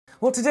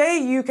Well,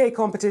 today, UK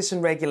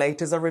competition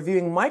regulators are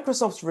reviewing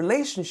Microsoft's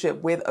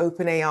relationship with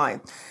OpenAI.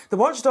 The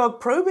watchdog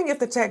probing if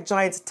the tech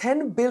giant's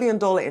 $10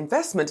 billion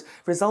investment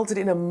resulted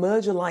in a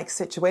merger-like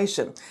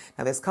situation.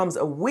 Now, this comes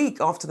a week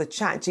after the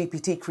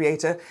ChatGPT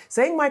creator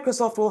saying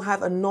Microsoft will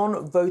have a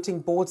non-voting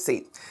board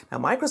seat. Now,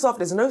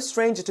 Microsoft is no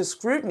stranger to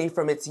scrutiny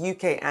from its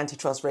UK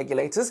antitrust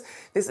regulators.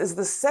 This is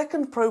the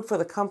second probe for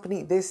the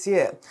company this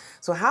year.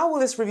 So how will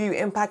this review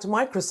impact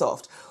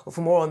Microsoft? Well,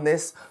 for more on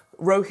this,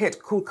 Rohit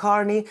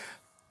Kulkarni,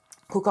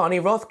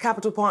 Roth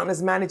Capital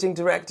Partners Managing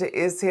Director,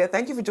 is here.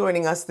 Thank you for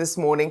joining us this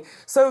morning.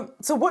 So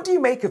what do you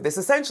make of this?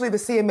 Essentially, the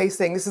CMA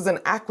saying this is an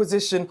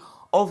acquisition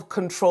of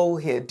control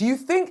here. Do you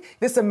think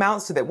this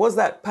amounts to that? Was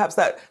that perhaps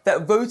that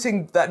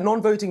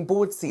non-voting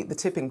board seat the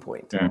tipping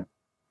point?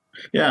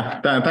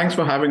 Thanks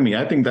for having me.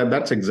 I think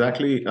that's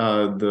exactly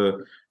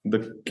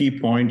the key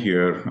point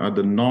here.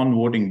 The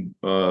non-voting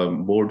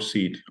board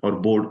seat or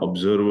board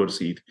observer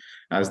seat,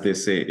 as they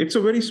say. It's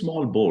a very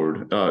small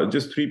board,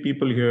 just 3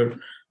 people here.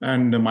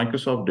 And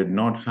Microsoft did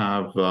not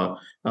have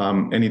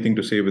anything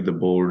to say with the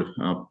board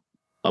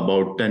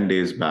about 10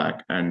 days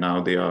back. And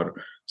now they are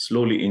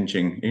slowly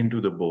inching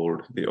into the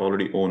board. They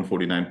already own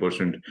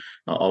 49%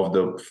 of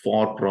the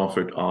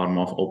for-profit arm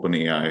of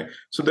OpenAI.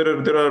 So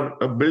there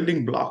are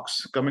building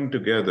blocks coming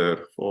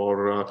together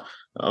for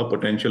a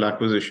potential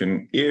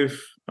acquisition if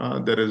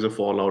there is a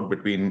fallout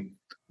between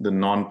the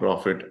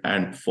non-profit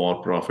and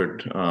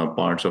for-profit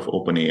parts of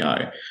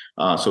OpenAI.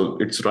 So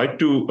it's right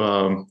to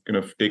kind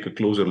of take a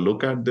closer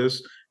look at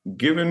this,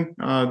 given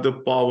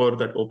the power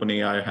that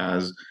OpenAI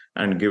has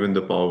and given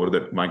the power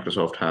that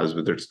Microsoft has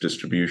with its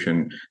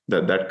distribution,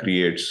 that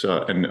creates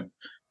a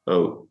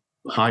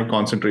high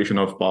concentration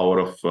of power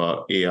of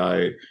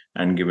AI,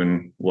 and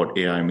given what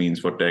AI means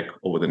for tech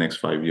over the next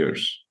 5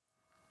 years.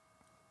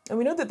 And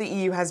we know that the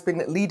EU has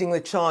been leading the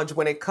charge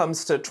when it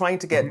comes to trying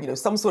to get,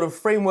 some sort of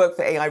framework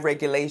for AI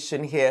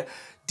regulation here.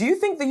 Do you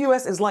think the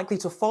US is likely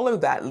to follow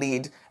that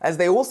lead, as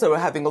they also are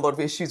having a lot of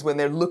issues when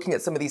they're looking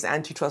at some of these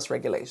antitrust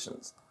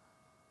regulations?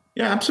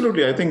 Yeah,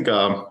 absolutely. I think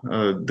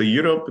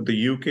the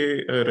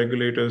UK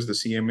regulators, the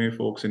CMA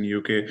folks in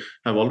UK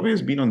have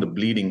always been on the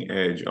bleeding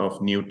edge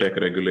of new tech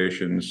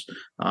regulations,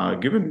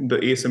 given the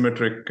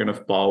asymmetric kind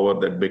of power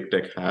that big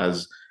tech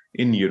has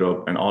in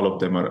Europe, and all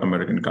of them are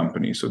American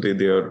companies. So they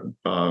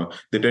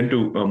tend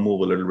to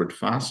move a little bit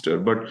faster.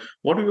 But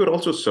what we were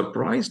also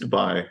surprised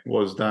by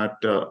was that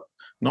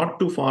not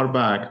too far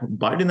back,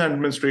 Biden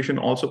administration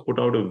also put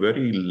out a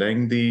very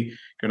lengthy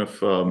kind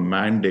of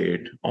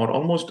mandate, or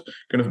almost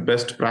kind of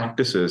best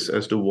practices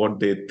as to what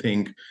they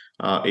think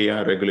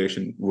AI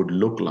regulation would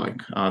look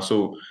like.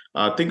 So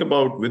think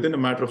about, within a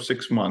matter of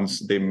 6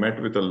 months, they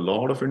met with a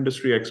lot of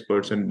industry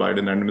experts, and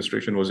Biden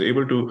administration was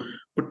able to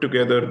put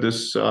together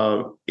this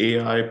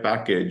AI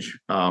package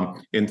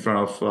in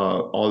front of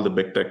all the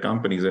big tech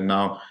companies. And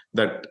now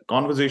that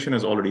conversation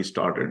has already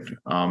started.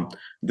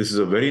 This is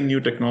a very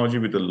new technology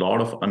with a lot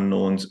of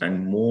unknowns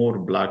and more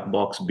black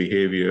box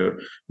behavior,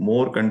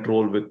 more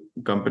control with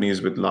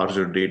companies with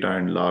larger data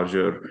and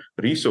larger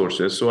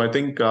resources. So I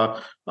think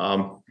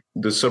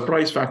the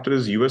surprise factor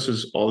is US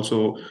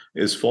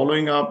is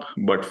following up,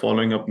 but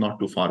following up not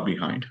too far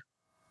behind.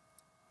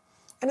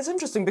 And it's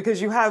interesting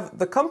because you have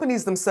the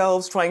companies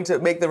themselves trying to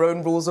make their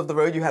own rules of the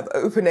road. You have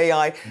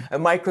OpenAI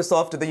and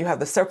Microsoft, and then you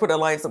have the separate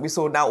alliance that we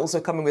saw now also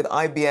coming with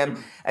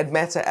IBM and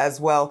Meta as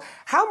well.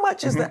 How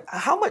much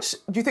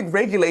do you think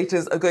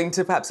regulators are going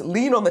to perhaps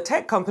lean on the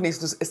tech companies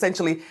to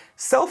essentially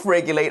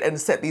self-regulate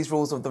and set these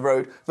rules of the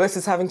road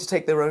versus having to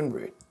take their own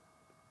route?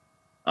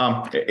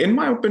 In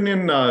my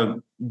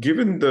opinion,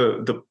 given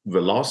the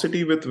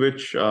velocity with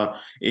which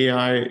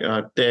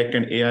AI tech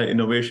and AI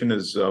innovation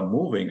is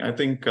moving, I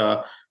think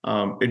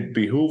it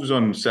behooves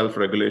on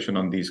self-regulation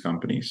on these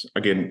companies.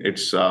 Again,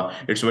 it's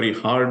very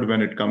hard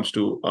when it comes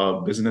to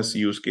a business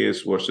use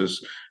case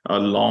versus a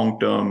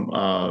long-term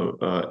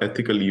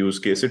ethical use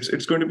case.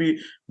 It's going to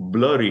be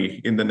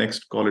blurry in the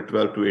next, call it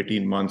 12 to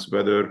 18 months,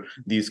 whether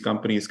these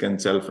companies can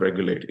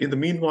self-regulate. In the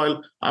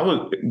meanwhile,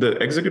 the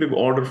executive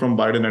order from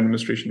Biden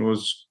administration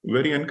was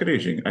very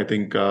encouraging. I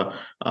think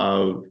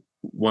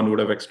one would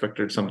have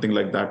expected something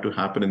like that to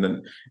happen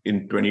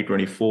in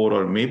 2024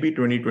 or maybe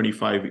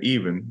 2025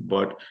 even.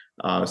 But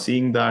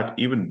seeing that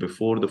even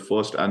before the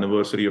first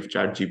anniversary of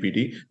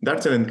ChatGPT,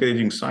 that's an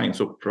encouraging sign.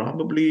 So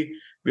probably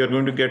we are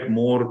going to get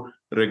more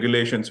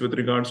regulations with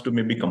regards to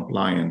maybe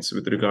compliance,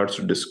 with regards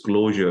to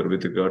disclosure,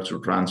 with regards to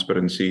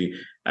transparency,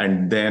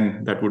 and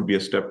then that would be a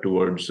step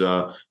towards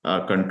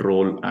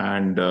control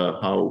and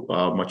how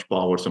much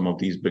power some of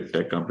these big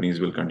tech companies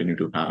will continue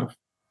to have.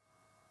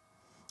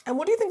 And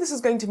what do you think this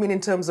is going to mean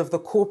in terms of the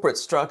corporate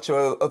structure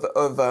of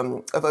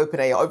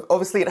OpenAI?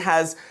 Obviously, it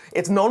has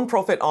its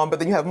non-profit arm, but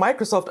then you have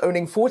Microsoft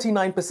owning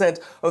 49%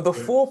 of the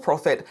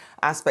for-profit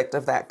aspect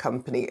of that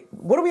company.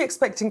 What are we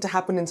expecting to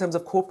happen in terms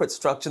of corporate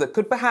structure that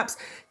could perhaps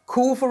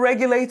call for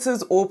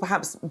regulators or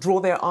perhaps draw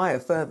their ire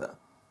further?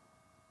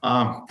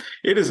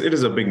 It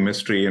is a big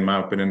mystery, in my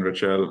opinion,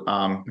 Rachel.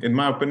 In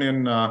my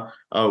opinion,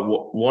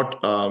 what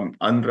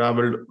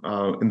unraveled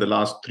in the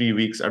last 3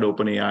 weeks at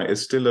OpenAI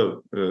is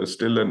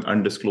still an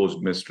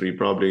undisclosed mystery.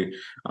 Probably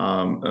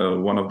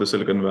one of the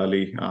Silicon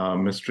Valley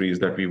mysteries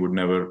that we would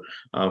never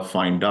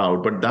find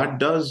out. But that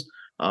does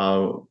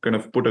kind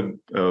of put a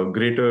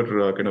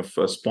greater kind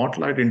of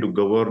spotlight into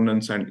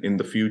governance and in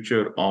the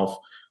future of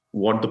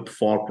what the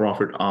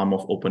for-profit arm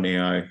of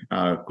OpenAI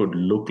could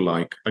look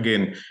like.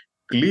 Again,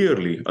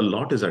 clearly a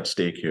lot is at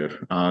stake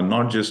here,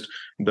 not just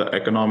the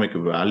economic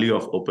value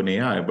of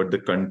OpenAI, but the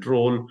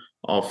control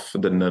of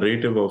the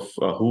narrative of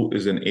who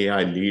is an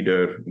AI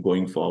leader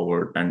going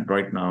forward. And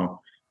right now,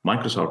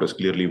 Microsoft has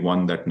clearly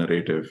won that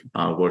narrative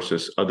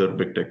versus other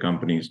big tech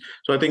companies.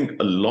 So I think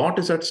a lot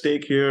is at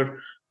stake here.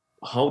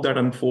 How that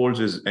unfolds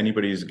is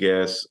anybody's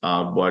guess,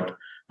 but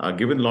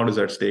given a lot is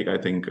at stake, I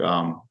think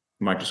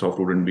Microsoft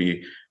wouldn't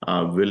be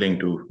willing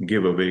to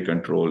give away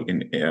control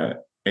in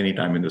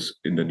anytime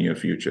in the near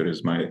future,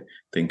 is my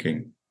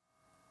thinking.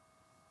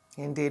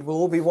 Indeed, we'll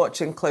all be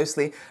watching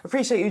closely.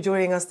 Appreciate you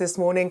joining us this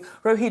morning.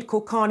 Rohit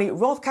Kulkarni,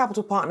 Roth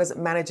Capital Partners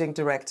Managing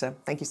Director.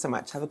 Thank you so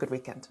much. Have a good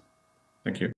weekend. Thank you.